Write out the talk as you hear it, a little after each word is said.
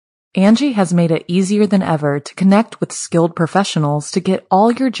Angie has made it easier than ever to connect with skilled professionals to get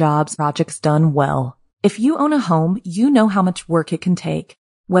all your jobs projects done well. If you own a home, you know how much work it can take,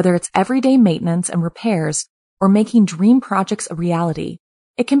 whether it's everyday maintenance and repairs or making dream projects a reality.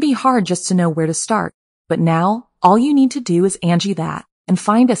 It can be hard just to know where to start, but now all you need to do is Angie that and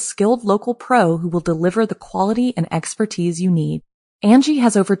find a skilled local pro who will deliver the quality and expertise you need. Angie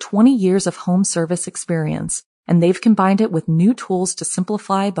has over 20 years of home service experience, and they've combined it with new tools to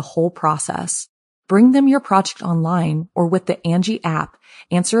simplify the whole process. Bring them your project online or with the Angie app,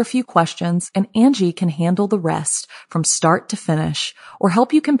 answer a few questions, and Angie can handle the rest from start to finish, or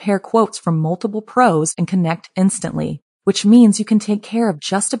help you compare quotes from multiple pros and connect instantly, which means you can take care of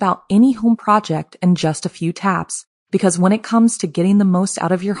just about any home project in just a few taps. Because when it comes to getting the most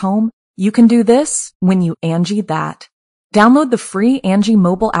out of your home, you can do this when you Angie that. Download the free Angie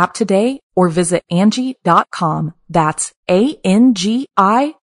mobile app today or visit Angie.com. That's ANGI.com.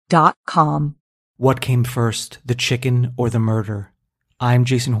 What came first, the chicken or the murder? I'm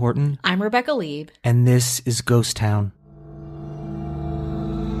Jason Horton. I'm Rebecca Lieb. And this is Ghost Town.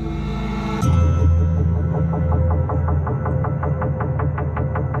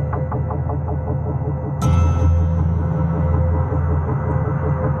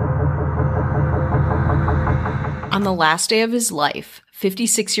 On the last day of his life,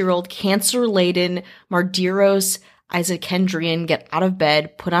 56-year-old cancer-laden Mardiros Isakendrian get out of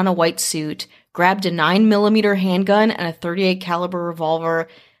bed, put on a white suit, grabbed a 9mm handgun and a .38 caliber revolver,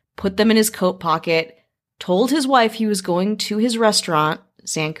 put them in his coat pocket, told his wife he was going to his restaurant,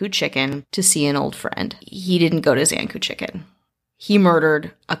 Zankou Chicken, to see an old friend. He didn't go to Zankou Chicken. He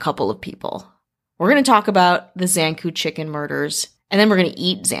murdered a couple of people. We're going to talk about the Zankou Chicken murders, and then we're going to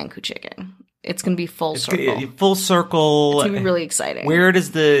eat Zankou Chicken. It's going to be full circle. Full circle. It's going to be really exciting. Where does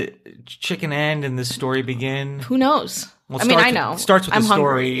the chicken end and the story begin? Who knows? Well, I mean, I know. It starts with I'm the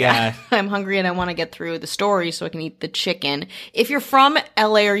story, hungry. yeah. I'm hungry and I want to get through the story so I can eat the chicken. If you're from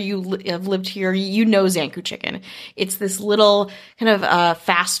LA or you have lived here, you know Zankou Chicken. It's this little kind of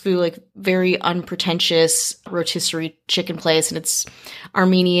fast food, like very unpretentious rotisserie chicken place, and it's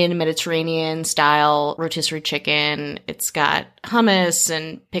Armenian, Mediterranean style rotisserie chicken. It's got hummus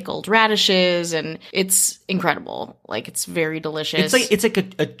and pickled radishes, and it's incredible. Like, it's very delicious. It's like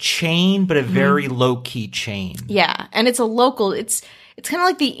a chain, but a very low-key chain. Yeah, and it's a local, it's kind of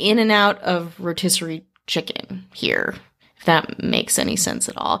like the In-N-Out of rotisserie chicken here, if that makes any sense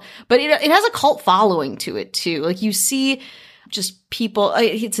at all. But it has a cult following to it too. Like, you see just people,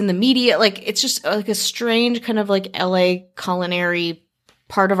 it's in the media, like, it's just like a strange kind of like LA culinary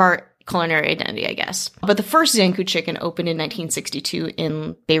part of our culinary identity, I guess. But the first Zankou Chicken opened in 1962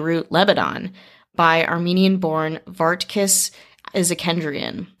 in Beirut, Lebanon, by Armenian-born Vartkis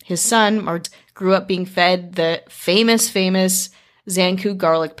Isakendrian. His son, Mart, grew up being fed the famous Zankou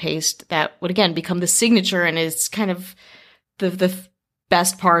garlic paste that would, again, become the signature and is kind of the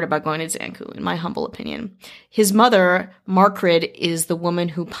best part about going to Zankou, in my humble opinion. His mother, Markrid, is the woman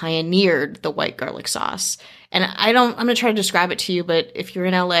who pioneered the white garlic sauce. And I'm going to try to describe it to you, but if you're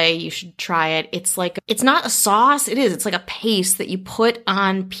in LA, you should try it. It's not a sauce. It's like a paste that you put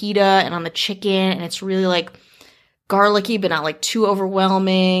on pita and on the chicken, and it's really like garlicky, but not like too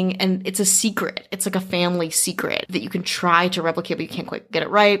overwhelming. And it's a secret. It's like a family secret that you can try to replicate, but you can't quite get it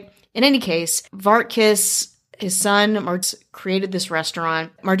right. In any case, Vartkis, his son, Martz, created this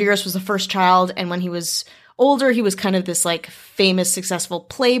restaurant. Mardiros was the first child, and when he was older, he was kind of this like famous, successful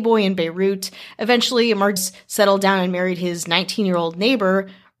playboy in Beirut. Eventually, Martz settled down and married his 19-year-old neighbor,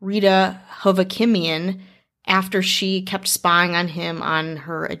 Rita Hovakimian, after she kept spying on him on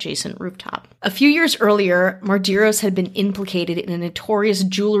her adjacent rooftop. A few years earlier, Mardiros had been implicated in a notorious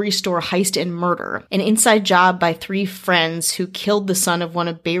jewelry store heist and murder, an inside job by three friends who killed the son of one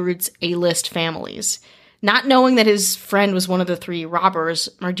of Beirut's A-list families. Not knowing that his friend was one of the three robbers,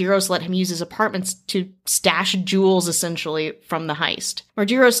 Mardiros let him use his apartments to stash jewels, essentially, from the heist.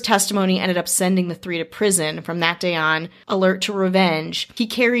 Mardiros' testimony ended up sending the three to prison. From that day on, alert to revenge, he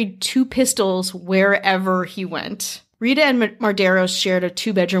carried 2 pistols wherever he went. Rita and Mardiros shared a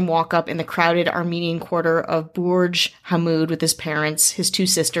 2-bedroom walk-up in the crowded Armenian quarter of Burj Hamoud with his parents, his 2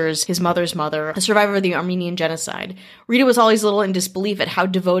 sisters, his mother's mother, a survivor of the Armenian genocide. Rita was always a little in disbelief at how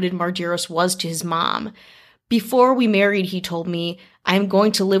devoted Mardiros was to his mom. Before we married, he told me, "I am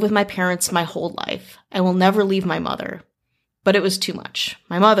going to live with my parents my whole life. I will never leave my mother." But it was too much.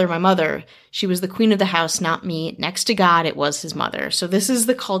 My mother, she was the queen of the house, not me. Next to God, it was his mother. So this is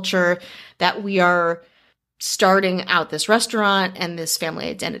the culture that we are starting out this restaurant and this family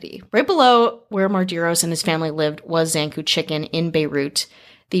identity. Right below where Mardiros and his family lived was Zankou Chicken in Beirut.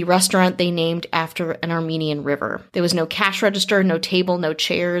 the restaurant they named after an Armenian river. There was no cash register, no table, no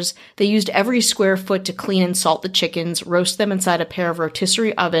chairs. They used every square foot to clean and salt the chickens, roast them inside a pair of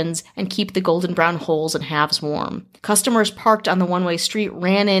rotisserie ovens, and keep the golden brown holes and halves warm. Customers parked on the one-way street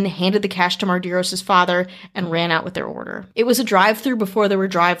ran in, handed the cash to Mardiros' father, and ran out with their order. It was a drive-thru before there were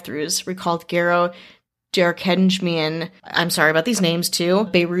drive-thrus, recalled Gero Derkenjmian, I'm sorry about these names too,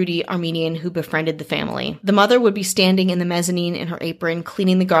 Beiruti Armenian who befriended the family. The mother would be standing in the mezzanine in her apron,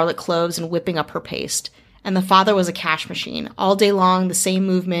 cleaning the garlic cloves and whipping up her paste. And the father was a cash machine. All day long, the same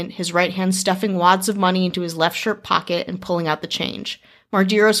movement, his right hand stuffing wads of money into his left shirt pocket and pulling out the change.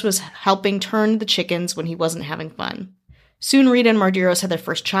 Mardiros was helping turn the chickens when he wasn't having fun. Soon Rita and Mardiros had their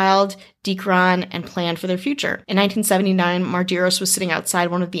first child, Dikran, and planned for their future. In 1979, Mardiros was sitting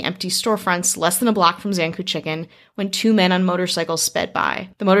outside one of the empty storefronts less than a block from Zankou Chicken when two men on motorcycles sped by.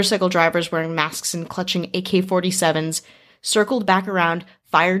 The motorcycle drivers, wearing masks and clutching AK-47s, circled back around,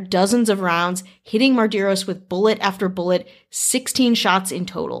 fired dozens of rounds, hitting Mardiros with bullet after bullet, 16 shots in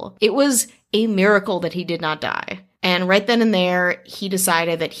total. It was a miracle that he did not die. And right then and there, he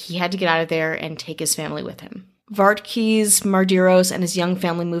decided that he had to get out of there and take his family with him. Vartkes Mardiros and his young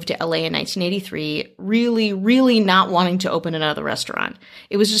family moved to LA in 1983, really not wanting to open another restaurant.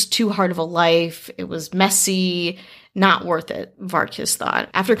 It was just too hard of a life. It was messy, not worth it, Vartkes thought.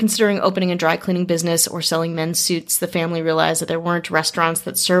 After considering opening a dry cleaning business or selling men's suits, the family realized that there weren't restaurants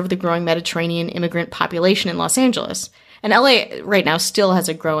that served the growing Mediterranean immigrant population in Los Angeles. And LA right now still has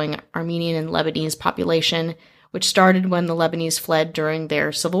a growing Armenian and Lebanese population, which started when the Lebanese fled during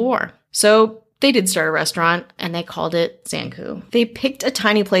their civil war. So they did start a restaurant, and they called it Zankou. They picked a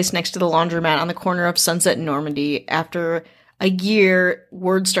tiny place next to the laundromat on the corner of Sunset and Normandy. After a year,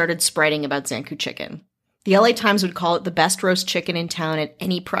 word started spreading about Zankou Chicken. The LA Times would call it the best roast chicken in town at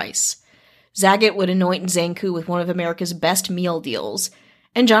any price. Zagat would anoint Zankou with one of America's best meal deals.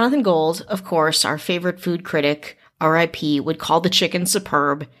 And Jonathan Gold, of course, our favorite food critic, R.I.P., would call the chicken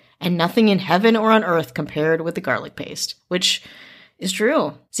superb, and nothing in heaven or on earth compared with the garlic paste, which is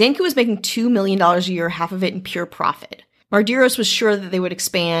true. Zankou was making $2 million a year, half of it in pure profit. Mardiros was sure that they would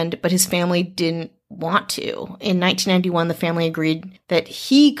expand, but his family didn't want to. In 1991, the family agreed that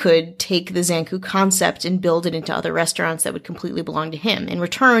he could take the Zankou concept and build it into other restaurants that would completely belong to him. In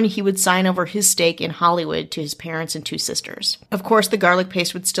return, he would sign over his stake in Hollywood to his parents and two sisters. Of course, the garlic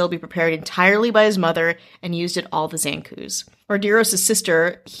paste would still be prepared entirely by his mother and used at all the Zankous. Mardiros'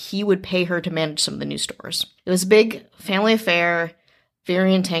 sister, he would pay her to manage some of the new stores. It was a big family affair,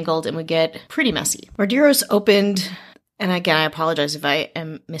 very entangled, and would get pretty messy. Mardiros opened, and again, I apologize if I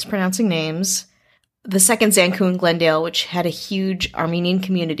am mispronouncing names, the second Zankou in Glendale, which had a huge Armenian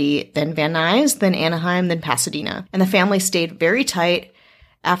community, then Van Nuys, then Anaheim, then Pasadena. And the family stayed very tight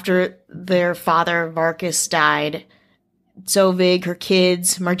after their father, Vartkes, died. Zovig, her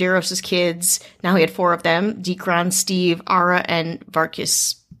kids, Mardiros' kids, now he had 4 of them, Dikran, Steve, Ara, and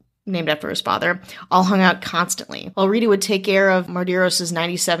Vartkes, named after his father, all hung out constantly. While Rita would take care of Mardiros'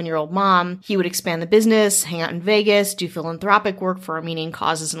 97-year-old mom, he would expand the business, hang out in Vegas, do philanthropic work for Armenian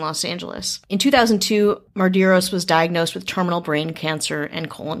causes in Los Angeles. In 2002, Mardiros was diagnosed with terminal brain cancer and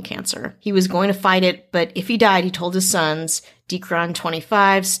colon cancer. He was going to fight it, but if he died, he told his sons, Dikran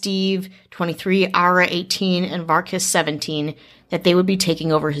 25, Steve 23, Ara 18, and Vartkes 17, that they would be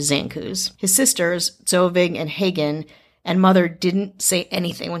taking over his Zankous. His sisters, Zovig and Hagen, and mother didn't say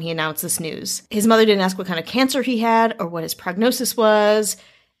anything when he announced this news. His mother didn't ask what kind of cancer he had or what his prognosis was,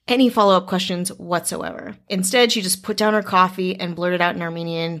 any follow-up questions whatsoever. Instead, she just put down her coffee and blurted out in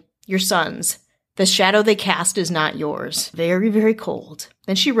Armenian, "Your sons. The shadow they cast is not yours. Very, very cold."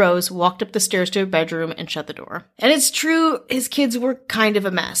 Then she rose, walked up the stairs to her bedroom, and shut the door. And it's true, his kids were kind of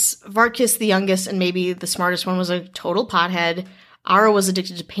a mess. Vartkes, the youngest and maybe the smartest one, was a total pothead. Ara was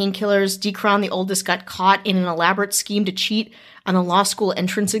addicted to painkillers. Dikran, the oldest, got caught in an elaborate scheme to cheat on the law school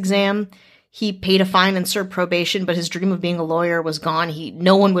entrance exam. He paid a fine and served probation, but his dream of being a lawyer was gone.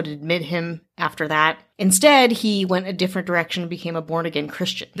 No one would admit him after that. Instead, he went a different direction and became a born-again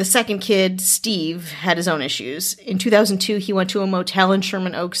Christian. The second kid, Steve, had his own issues. In 2002, he went to a motel in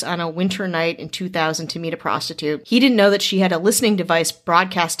Sherman Oaks on a winter night in 2000 to meet a prostitute. He didn't know that she had a listening device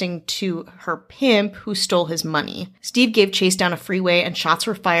broadcasting to her pimp who stole his money. Steve gave chase down a freeway and shots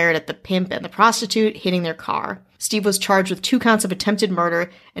were fired at the pimp and the prostitute, hitting their car. Steve was charged with 2 counts of attempted murder,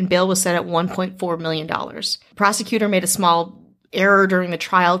 and bail was set at $1.4 million. The prosecutor made a small error during the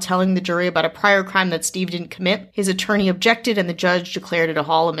trial, telling the jury about a prior crime that Steve didn't commit. His attorney objected, and the judge declared it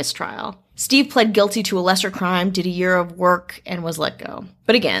all a mistrial. Steve pled guilty to a lesser crime, did a year of work, and was let go.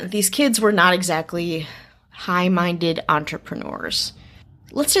 But again, these kids were not exactly high-minded entrepreneurs.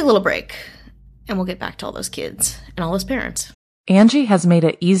 Let's take a little break, and we'll get back to all those kids and all those parents. Angie has made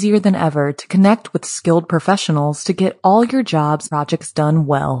it easier than ever to connect with skilled professionals to get all your jobs projects done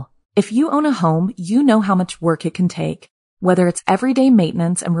well. If you own a home, you know how much work it can take, whether it's everyday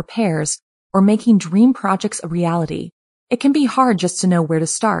maintenance and repairs or making dream projects a reality. It can be hard just to know where to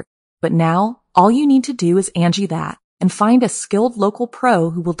start, but now all you need to do is Angie that and find a skilled local pro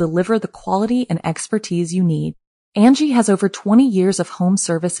who will deliver the quality and expertise you need. Angie has over 20 years of home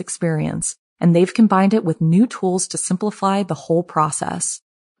service experience, and they've combined it with new tools to simplify the whole process.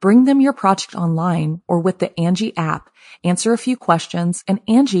 Bring them your project online or with the Angie app, answer a few questions, and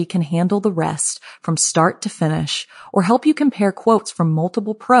Angie can handle the rest from start to finish or help you compare quotes from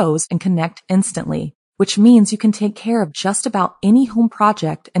multiple pros and connect instantly, which means you can take care of just about any home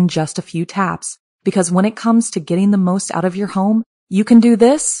project in just a few taps. Because when it comes to getting the most out of your home, you can do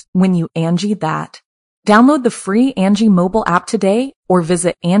this when you Angie that. Download the free Angie mobile app today or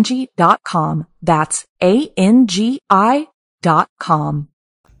visit Angie.com. That's ANGI.com.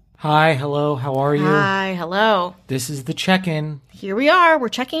 Hi, hello, how are you? Hi, hello. This is the check-in. Here we are. We're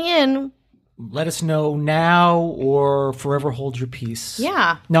checking in. Let us know now or forever hold your peace.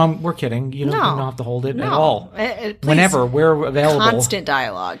 Yeah. No, we're kidding. You don't have to hold it at all. Please. Whenever, we're available. Constant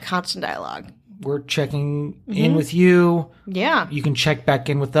dialogue. We're checking in with you. Yeah. You can check back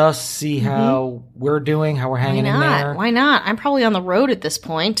in with us, see how we're doing, how we're hanging in there. Why not? I'm probably on the road at this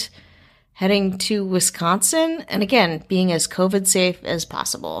point, heading to Wisconsin, and again, being as COVID safe as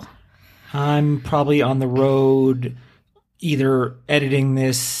possible. I'm probably on the road either editing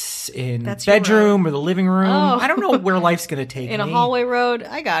this in the bedroom or the living room. Oh. I don't know where life's going to take me. In a hallway road.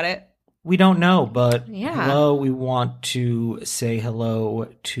 I got it. We don't know, but yeah. Hello, we want to say hello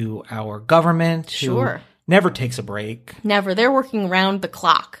to our government. Sure. Who never takes a break. Never. They're working round the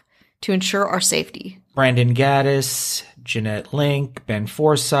clock to ensure our safety. Brandon Gaddis, Jeanette Link, Ben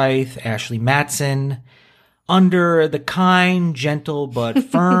Forsyth, Ashley Matson, under the kind, gentle, but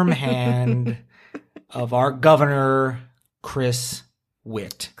firm hand of our governor, Chris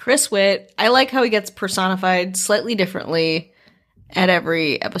Witt. Chris Witt. I like how he gets personified slightly differently at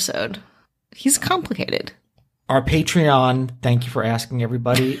every episode. He's complicated. Our Patreon, thank you for asking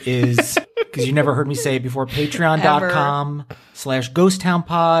everybody, is, because you never heard me say it before,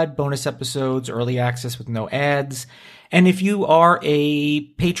 patreon.com/ghosttownpod, bonus episodes, early access with no ads. And if you are a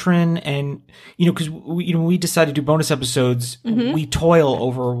patron and, because when we decide to do bonus episodes, we toil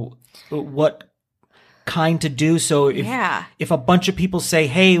over what kind to do. So if a bunch of people say,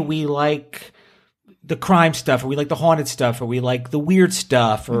 hey, we like the crime stuff, or we like the haunted stuff, or we like the weird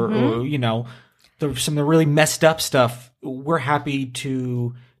stuff, or some of the really messed up stuff, we're happy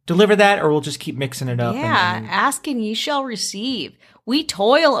to deliver that, or we'll just keep mixing it up. Yeah, ask and ye shall receive. We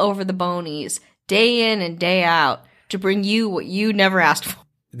toil over the bonies day in and day out to bring you what you never asked for.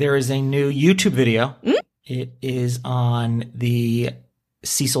 There is a new YouTube video. It is on the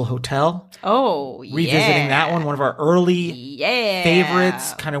Cecil Hotel. Oh, Revisiting that one of our early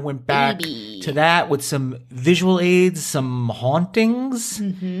favorites. Kind of went back to that with some visual aids, some hauntings,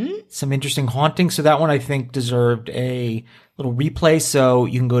 some interesting hauntings. So that one I think deserved a little replay. So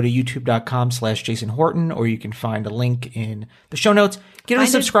you can go to youtube.com/Jason Horton, or you can find a link in the show notes. Get on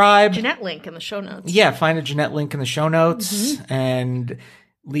subscribe. Jeanette link in the show notes. Yeah, find a Jeanette link in the show notes and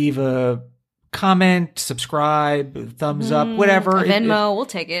leave a comment, subscribe, thumbs up, whatever. Venmo, we'll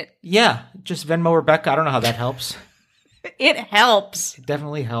take it. Yeah, just Venmo Rebecca. I don't know how that helps. It helps. It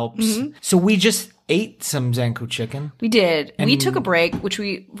definitely helps. So we just ate some Zankou chicken. We did. We took a break, which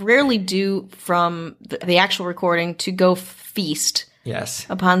we rarely do from the actual recording, to go feast. Yes.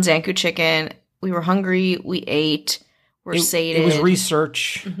 Upon Zankou chicken. We were hungry. We ate. We're sated. It was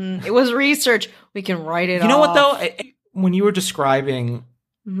research. It was research. We can write it off. You know what, though? When you were describing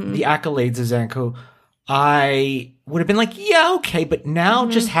the accolades of Zankou, I would have been like, yeah, okay. But now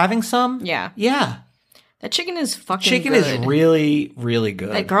just having some. Yeah. That chicken is fucking chicken good. Is really, really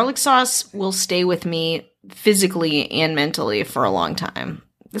good. That garlic sauce will stay with me physically and mentally for a long time.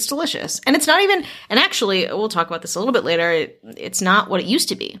 It's delicious. And it's not even, and actually, we'll talk about this a little bit later, it's not what it used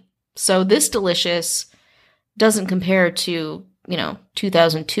to be. So this delicious doesn't compare to,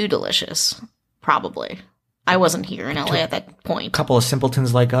 2002 delicious, probably. I wasn't here in LA at that point. A couple of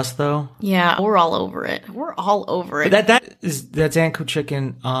simpletons like us, though. Yeah, we're all over it. We're all over it. But that Zankou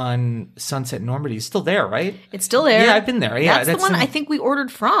chicken on Sunset Normandy is still there, right? It's still there. Yeah, I've been there. Yeah, that's the one I think we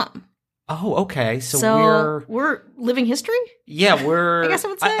ordered from. Oh, okay. So we're living history? Yeah, we're... I guess I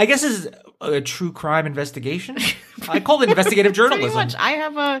would say. I guess this is a true crime investigation. I call it investigative journalism. Pretty much. I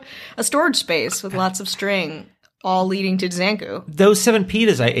have a storage space with lots of string. all leading to Zanku. Those 7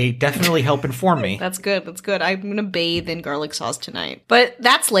 pitas I ate definitely help inform me. That's good. That's good. I'm going to bathe in garlic sauce tonight. But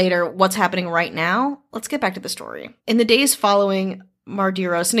that's later. What's happening right now? Let's get back to the story. In the days following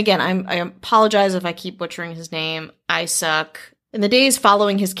Mardiros, and again, I apologize if I keep butchering his name. I suck. In the days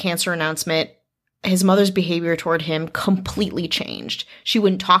following his cancer announcement, his mother's behavior toward him completely changed. She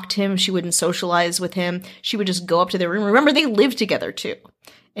wouldn't talk to him. She wouldn't socialize with him. She would just go up to their room. Remember, they lived together too.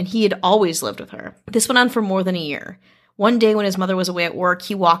 And he had always lived with her. This went on for more than a year. One day when his mother was away at work,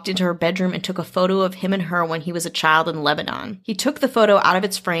 he walked into her bedroom and took a photo of him and her when he was a child in Lebanon. He took the photo out of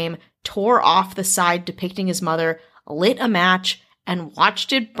its frame, tore off the side depicting his mother, lit a match, and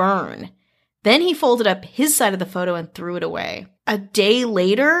watched it burn. Then he folded up his side of the photo and threw it away. A day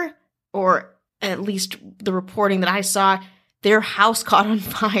later, or at least the reporting that I saw, their house caught on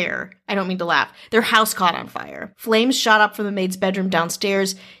fire. I don't mean to laugh. Their house caught on fire. Flames shot up from the maid's bedroom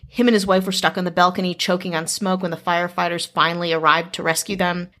downstairs. Him and his wife were stuck on the balcony, choking on smoke when the firefighters finally arrived to rescue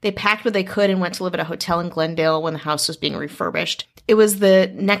them. They packed what they could and went to live at a hotel in Glendale when the house was being refurbished. It was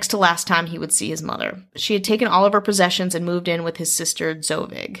the next to last time he would see his mother. She had taken all of her possessions and moved in with his sister,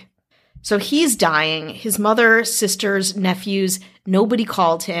 Zovig. So he's dying. His mother, sisters, nephews, nobody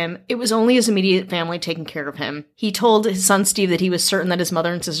called him. It was only his immediate family taking care of him. He told his son Steve that he was certain that his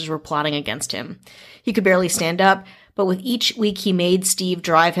mother and sisters were plotting against him. He could barely stand up, but with each week he made Steve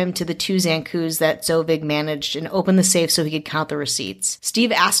drive him to the 2 Zankus that Zovig managed and open the safe so he could count the receipts.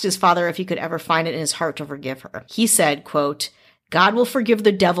 Steve asked his father if he could ever find it in his heart to forgive her. He said, quote, "God will forgive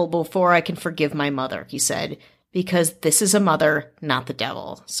the devil before I can forgive my mother," he said. Because this is a mother, not the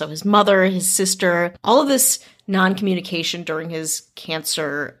devil. So his mother, his sister, all of this non-communication during his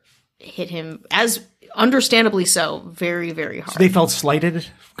cancer hit him, as understandably so, very, very hard. So they felt slighted,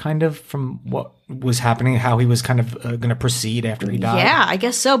 kind of, from what was happening, how he was kind of going to proceed after he died? Yeah, I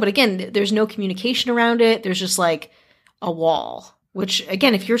guess so. But again, there's no communication around it. There's just like a wall, which,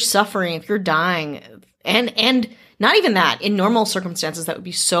 again, if you're suffering, if you're dying, and not even that, in normal circumstances, that would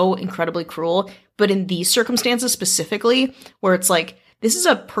be so incredibly cruel. But in these circumstances specifically, where it's like, this is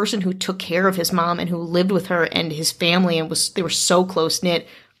a person who took care of his mom and who lived with her and his family and they were so close-knit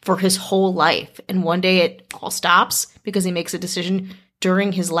for his whole life. And one day it all stops because he makes a decision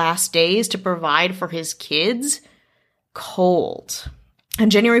during his last days to provide for his kids. Cold.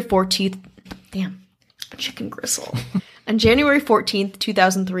 On January 14th, chicken gristle. On January 14th,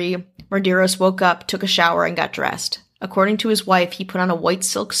 2003, Mardiros woke up, took a shower, and got dressed. According to his wife, he put on a white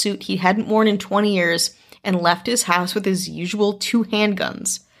silk suit he hadn't worn in 20 years and left his house with his usual 2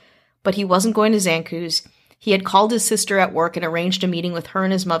 handguns. But he wasn't going to Zanku's. He had called his sister at work and arranged a meeting with her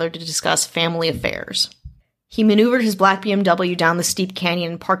and his mother to discuss family affairs. He maneuvered his black BMW down the steep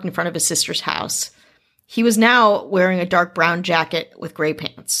canyon and parked in front of his sister's house. He was now wearing a dark brown jacket with gray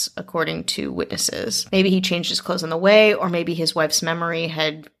pants, according to witnesses. Maybe he changed his clothes on the way, or maybe his wife's memory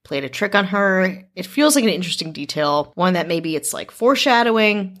had played a trick on her. It feels like an interesting detail, one that maybe it's like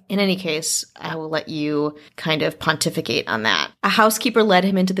foreshadowing. In any case, I will let you kind of pontificate on that. A housekeeper led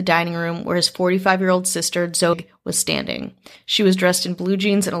him into the dining room where his 45-year-old sister, Zog, was standing. She was dressed in blue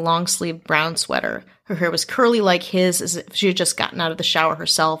jeans and a long-sleeved brown sweater. Her hair was curly like his, as if she had just gotten out of the shower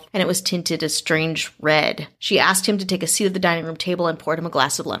herself, and it was tinted a strange red. She asked him to take a seat at the dining room table and poured him a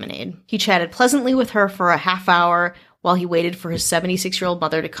glass of lemonade. He chatted pleasantly with her for a half hour while he waited for his 76-year-old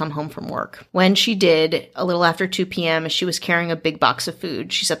mother to come home from work. When she did, a little after 2 p.m., she was carrying a big box of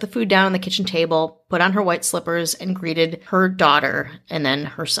food. She set the food down on the kitchen table, put on her white slippers, and greeted her daughter and then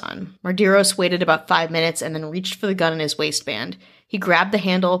her son. Mardiros waited about 5 minutes and then reached for the gun in his waistband. He grabbed the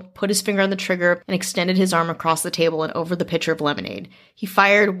handle, put his finger on the trigger, and extended his arm across the table and over the pitcher of lemonade. He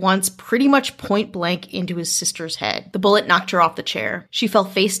fired once pretty much point blank into his sister's head. The bullet knocked her off the chair. She fell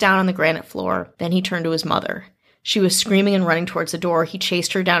face down on the granite floor. Then he turned to his mother. She was screaming and running towards the door. He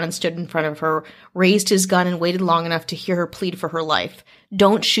chased her down and stood in front of her, raised his gun and waited long enough to hear her plead for her life.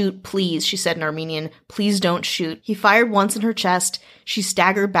 "Don't shoot, please," she said in Armenian. "Please don't shoot." He fired once in her chest. She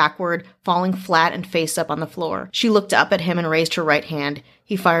staggered backward, falling flat and face up on the floor. She looked up at him and raised her right hand.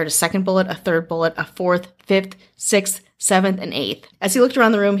 He fired a second bullet, a third bullet, a fourth, fifth, sixth, seventh, and eighth. As he looked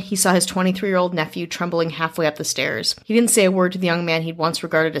around the room, he saw his 23-year-old nephew trembling halfway up the stairs. He didn't say a word to the young man he'd once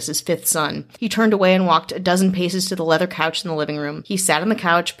regarded as his 5th son. He turned away and walked a dozen paces to the leather couch in the living room. He sat on the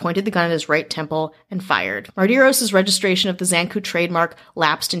couch, pointed the gun at his right temple, and fired. Mardiros' registration of the Zanku trademark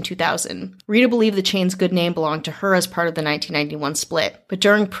lapsed in 2000. Rita believed the chain's good name belonged to her as part of the 1991 split. But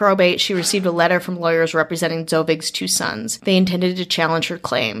during probate, she received a letter from lawyers representing Zovig's 2 sons. They intended to challenge her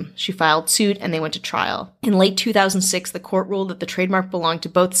claim. She filed suit, and they went to trial. In late 2006, the court ruled that the trademark belonged to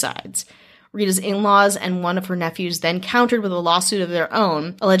both sides. Rita's in-laws and one of her nephews then countered with a lawsuit of their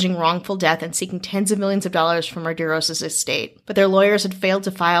own, alleging wrongful death and seeking tens of millions of dollars from Argyros' estate. But their lawyers had failed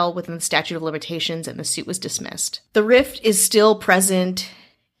to file within the statute of limitations, and the suit was dismissed. The rift is still present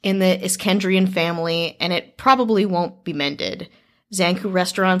in the Iskenderian family, and it probably won't be mended. Zankou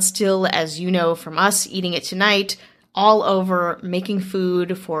restaurants still, as you know from us eating it tonight, all over, making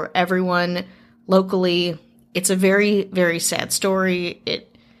food for everyone locally. It's a very, very sad story. It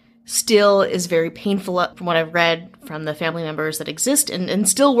still is very painful from what I've read from the family members that exist and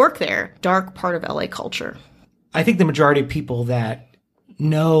still work there. Dark part of LA culture. I think the majority of people that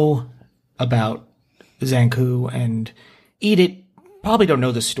know about Zankou and eat it probably don't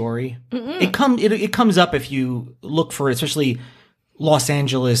know the story. It comes up if you look for it, especially Los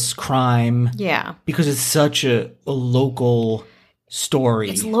Angeles crime. Yeah. Because it's such a local story.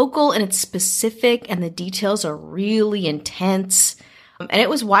 It's local and it's specific and the details are really intense. And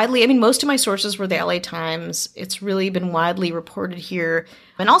it was widely, most of my sources were the LA Times. It's really been widely reported here.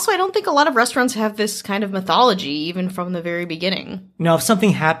 And also, I don't think a lot of restaurants have this kind of mythology, even from the very beginning. Now, if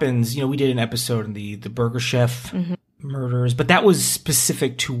something happens, we did an episode on the Burger Chef murders, but that was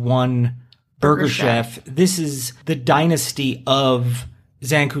specific to one Burger Chef. This is the dynasty of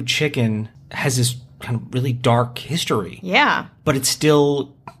Zankou Chicken has this kind of really dark history. Yeah. But it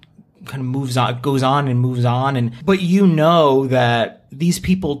still kind of moves on, goes on and moves on. But that these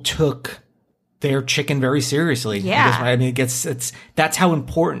people took their chicken very seriously. Yeah. I guess, that's how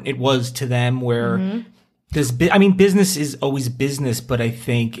important it was to them, where business is always business, but I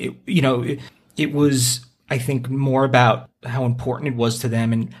think it was, I think, more about how important it was to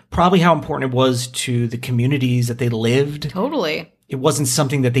them and probably how important it was to the communities that they lived. Totally. It wasn't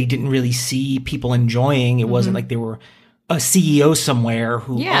something that they didn't really see people enjoying. It wasn't like they were a CEO somewhere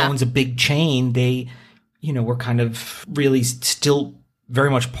who owns a big chain. They, were kind of really still very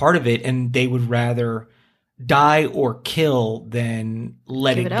much part of it, and they would rather die or kill than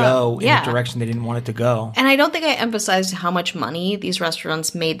let it go in a direction they didn't want it to go. And I don't think I emphasized how much money these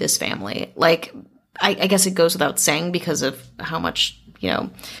restaurants made this family. Like, I guess it goes without saying because of how much,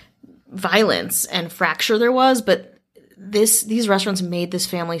 violence and fracture there was, but these restaurants made this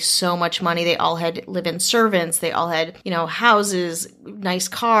family so much money. They all had live-in servants. They all had, houses, nice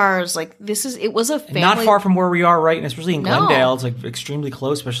cars. Like, it was a family. Not far from where we are, right? And especially in Glendale, it's like extremely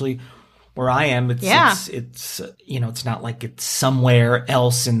close, especially where I am. It's not like it's somewhere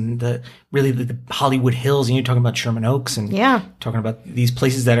else in the Hollywood Hills. And you're talking about Sherman Oaks and talking about these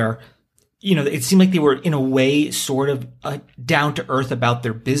places that are, it seemed like they were in a way sort of down to earth about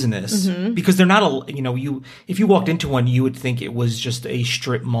their business because they're not if you walked into one, you would think it was just a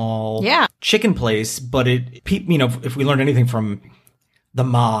strip mall chicken place. But if we learned anything from the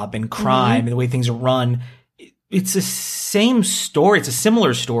mob and crime and the way things are run, it's the same story. It's a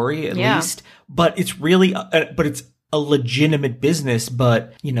similar story at least, but it's really, it's a legitimate business.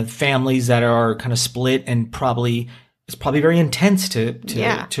 But, families that are kind of split and it's probably very intense to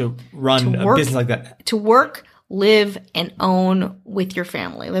run a business like that. To work, live, and own with your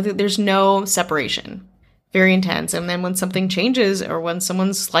family. There's no separation. Very intense. And then when something changes or when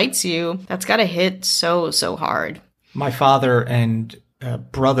someone slights you, that's got to hit so, so hard. My father and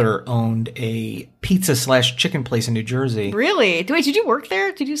brother owned a pizza/chicken place in New Jersey. Really? Wait, did you work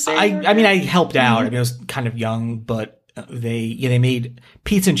there? Did you say? I helped out. I was kind of young, but they made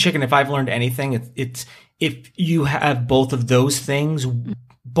pizza and chicken. If I've learned anything, it's if you have both of those things,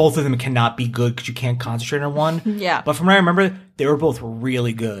 both of them cannot be good because you can't concentrate on one. Yeah. But from what I remember, they were both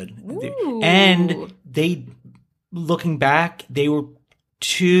really good. Ooh. And looking back, they were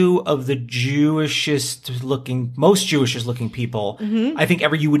two of the most Jewishest looking people. I think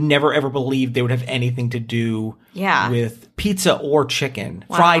you would never ever believe they would have anything to do with pizza or chicken,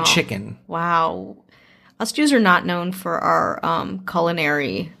 fried chicken. Wow. Us Jews are not known for our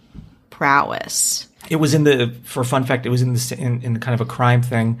culinary prowess. It was for a fun fact, it was in kind of a crime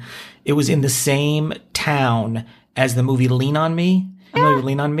thing. It was in the same town as the movie Lean on Me.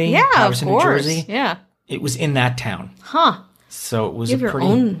 Lean on Me? Yeah, Patterson, of course. New Jersey. Yeah. It was in that town. Huh. So it was you have your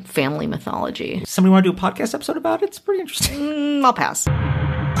own family mythology. Somebody want to do a podcast episode about it? It's pretty interesting. I'll pass.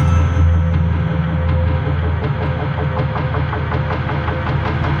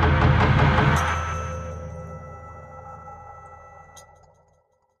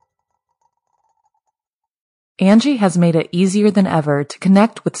 Angie has made it easier than ever to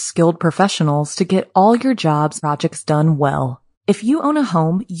connect with skilled professionals to get all your jobs projects done well. If you own a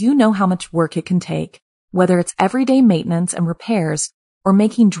home, you know how much work it can take, whether it's everyday maintenance and repairs or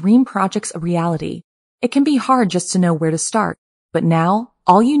making dream projects a reality. It can be hard just to know where to start, but now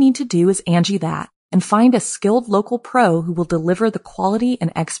all you need to do is Angie that and find a skilled local pro who will deliver the quality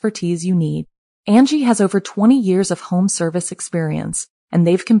and expertise you need. Angie has over 20 years of home service experience, and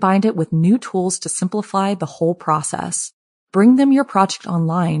they've combined it with new tools to simplify the whole process. Bring them your project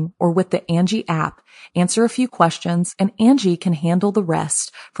online or with the Angie app, answer a few questions, and Angie can handle the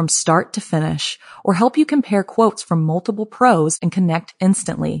rest from start to finish, or help you compare quotes from multiple pros and connect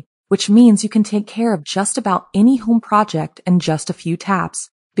instantly, which means you can take care of just about any home project in just a few taps.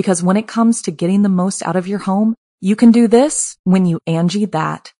 Because when it comes to getting the most out of your home, you can do this when you Angie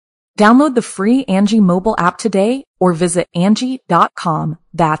that. Download the free Angie mobile app today or visit Angie.com.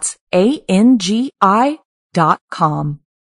 That's ANGI.com.